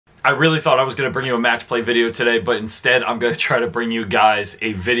I really thought I was going to bring you a match play video today, but instead I'm going to try to bring you guys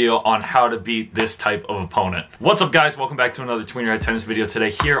a video on how to beat this type of opponent. What's up guys, welcome back to another Tweener tennis video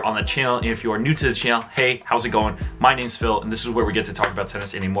today here on the channel. And if you are new to the channel, hey, how's it going? My name's Phil and this is where we get to talk about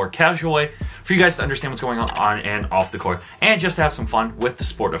tennis in a more casual way for you guys to understand what's going on and off the court and just to have some fun with the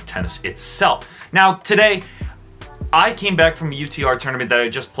sport of tennis itself. Now today, I came back from a UTR tournament that I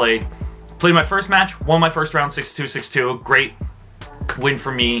just played my first match, won my first round 6-2, 6-2, great win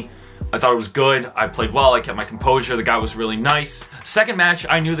for me. I thought it was good. I played well. I kept my composure. The guy was really nice. Second match,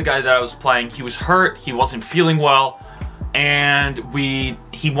 I knew the guy that I was playing. He was hurt. He wasn't feeling well. And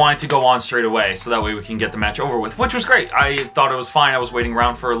he wanted to go on straight away so that way we can get the match over with, which was great. I thought it was fine. I was waiting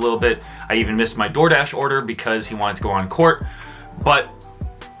around for a little bit. I even missed my DoorDash order because he wanted to go on court. But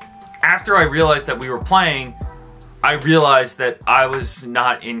after I realized that we were playing, I realized that I was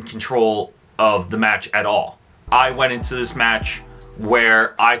not in control of the match at all. I went into this match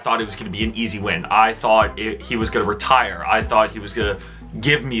where I thought it was going to be an easy win. I thought he was going to retire. I thought he was going to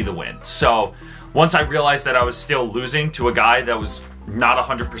give me the win. So once I realized that I was still losing to a guy that was not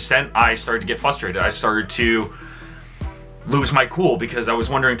 100%, I started to get frustrated. I started to lose my cool because I was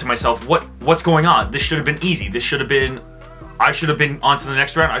wondering to myself, what's going on? This should have been easy. I should have been on to the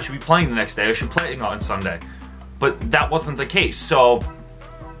next round. I should be playing the next day. I should be playing on Sunday. But that wasn't the case. So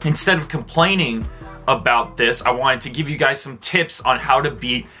instead of complaining about this, I wanted to give you guys some tips on how to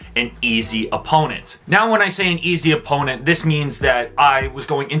beat an easy opponent. Now, when I say an easy opponent, this means that I was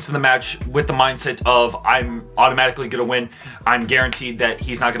going into the match with the mindset of I'm automatically going to win. I'm guaranteed that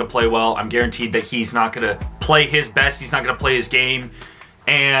he's not going to play well. I'm guaranteed that he's not going to play his best. He's not going to play his game.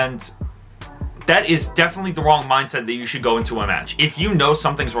 And that is definitely the wrong mindset that you should go into a match. If you know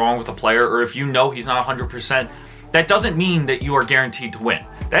something's wrong with a player, or if you know he's not 100%, that doesn't mean that you are guaranteed to win.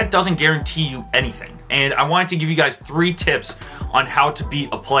 That doesn't guarantee you anything. And I wanted to give you guys 3 tips on how to beat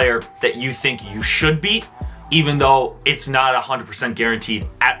a player that you think you should beat, even though it's not 100% guaranteed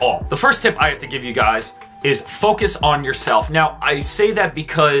at all. The first tip I have to give you guys is focus on yourself. Now, I say that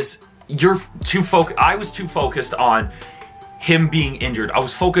because I was too focused on him being injured. I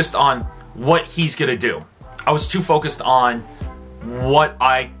was focused on what he's gonna do. I was too focused on what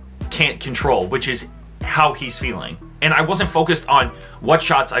I can't control, which is how he's feeling. And I wasn't focused on what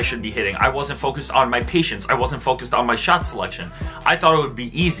shots I should be hitting. I wasn't focused on my patience. I wasn't focused on my shot selection. I thought it would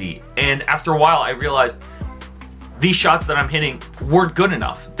be easy. And after a while, I realized these shots that I'm hitting weren't good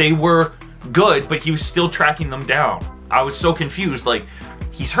enough. They were good, but he was still tracking them down. I was so confused, like,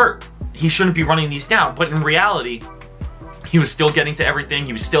 he's hurt. He shouldn't be running these down. But in reality, he was still getting to everything.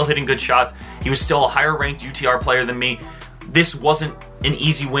 He was still hitting good shots. He was still a higher ranked UTR player than me. This wasn't an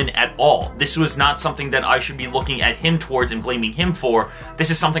easy win at all. This was not something that I should be looking at him towards and blaming him for. This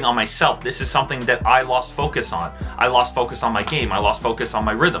is something on myself. This is something that I lost focus on. I lost focus on my game. I lost focus on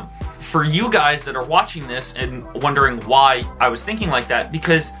my rhythm. For you guys that are watching this and wondering why I was thinking like that,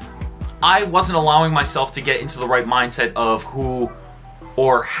 because I wasn't allowing myself to get into the right mindset of who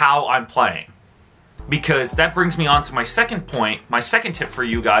or how I'm playing. Because that brings me on to my second point. My second tip for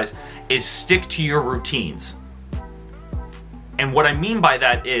you guys is stick to your routines. And what I mean by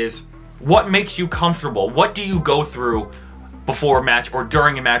that is, what makes you comfortable? What do you go through before a match or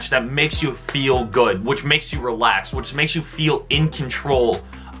during a match that makes you feel good, which makes you relax, which makes you feel in control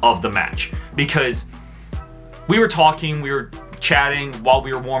of the match? Because we were talking, we were chatting while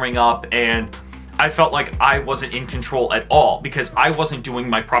we were warming up, and I felt like I wasn't in control at all because I wasn't doing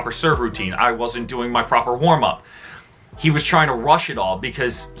my proper serve routine. I wasn't doing my proper warm-up. He was trying to rush it all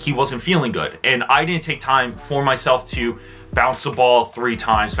because he wasn't feeling good. And I didn't take time for myself to bounce the ball 3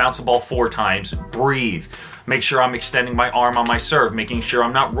 times, bounce the ball 4 times, breathe, make sure I'm extending my arm on my serve, making sure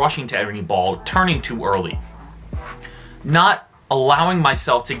I'm not rushing to any ball, turning too early. Not allowing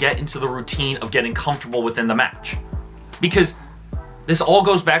myself to get into the routine of getting comfortable within the match. Because this all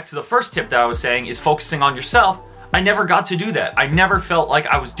goes back to the first tip that I was saying, is focusing on yourself. I never got to do that. I never felt like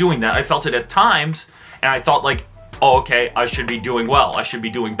I was doing that. I felt it at times, and I thought like, oh, okay, I should be doing well. I should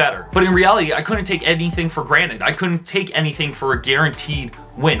be doing better. But in reality, I couldn't take anything for granted. I couldn't take anything for a guaranteed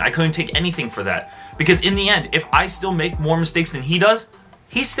win. I couldn't take anything for that. Because in the end, if I still make more mistakes than he does,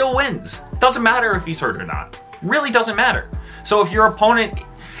 he still wins. Doesn't matter if he's hurt or not. Really doesn't matter. So if your opponent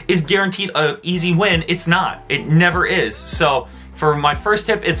is guaranteed an easy win, it's not. It never is. So for my first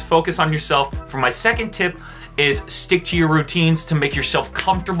tip, it's focus on yourself. For my second tip is stick to your routines to make yourself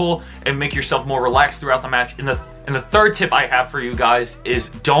comfortable and make yourself more relaxed throughout the match. And the third tip I have for you guys is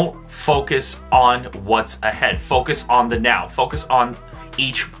don't focus on what's ahead. Focus on the now. Focus on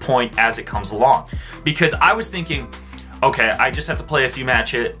each point as it comes along. Because I was thinking, okay, I just have to play a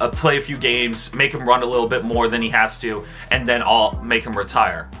few games, make him run a little bit more than he has to, and then I'll make him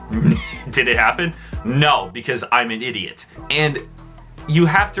retire. Did it happen? No, because I'm an idiot. And you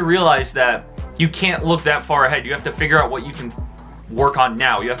have to realize that you can't look that far ahead. You have to figure out what you can work on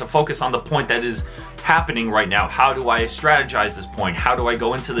now. You have to focus on the point that is happening right now. How do I strategize this point? How do I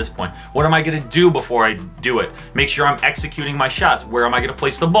go into this point? What am I going to do before I do it? Make sure I'm executing my shots. Where am I going to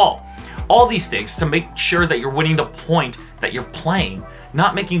place the ball? All these things to make sure that you're winning the point that you're playing.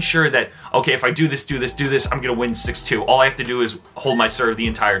 Not making sure that, okay, if I do this, I'm going to win 6-2. All I have to do is hold my serve the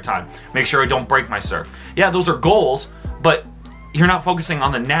entire time. Make sure I don't break my serve. Yeah, those are goals, but you're not focusing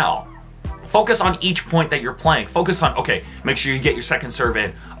on the now. Focus on each point that you're playing. Focus on, okay, make sure you get your second serve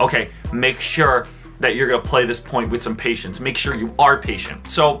in. Okay, make sure that you're going to play this point with some patience. Make sure you are patient.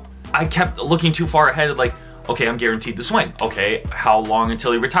 So I kept looking too far ahead, like, okay, I'm guaranteed the swing. Okay, how long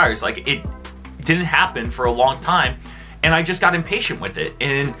until he retires? Like, it didn't happen for a long time, and I just got impatient with it,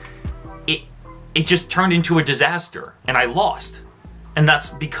 and it just turned into a disaster, and I lost. And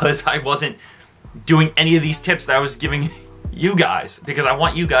that's because I wasn't doing any of these tips that I was giving you guys, because I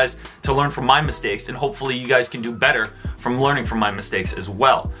want you guys to learn from my mistakes, and hopefully you guys can do better from learning from my mistakes as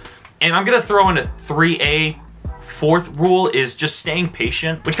well. And I'm gonna throw in a 3A. Fourth rule is just staying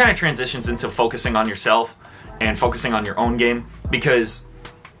patient, which kind of transitions into focusing on yourself and focusing on your own game, because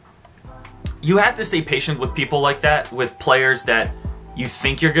you have to stay patient with people like that, with players that you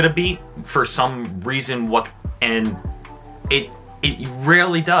think you're gonna beat for some reason, and it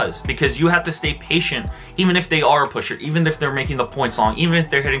rarely does, because you have to stay patient even if they are a pusher, even if they're making the points long, even if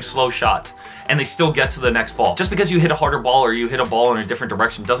they're hitting slow shots and they still get to the next ball. Just because you hit a harder ball or you hit a ball in a different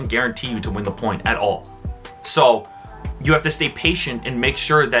direction doesn't guarantee you to win the point at all. So you have to stay patient and make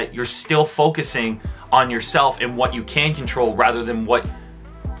sure that you're still focusing on yourself and what you can control rather than what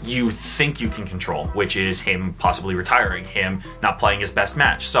you think you can control, which is him possibly retiring, him not playing his best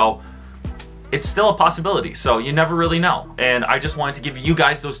match. So it's still a possibility, so you never really know. And I just wanted to give you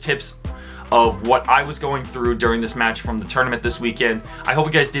guys those tips of what I was going through during this match from the tournament this weekend. I hope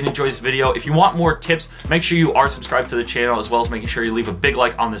you guys did enjoy this video. If you want more tips, make sure you are subscribed to the channel, as well as making sure you leave a big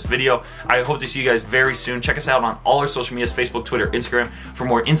like on this video. I hope to see you guys very soon. Check us out on all our social medias, Facebook, Twitter, Instagram, for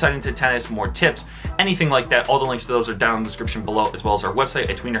more insight into tennis, more tips, anything like that. All the links to those are down in the description below, as well as our website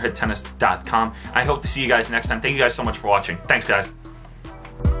at tweenerheadtennis.com. I hope to see you guys next time. Thank you guys so much for watching. Thanks, guys.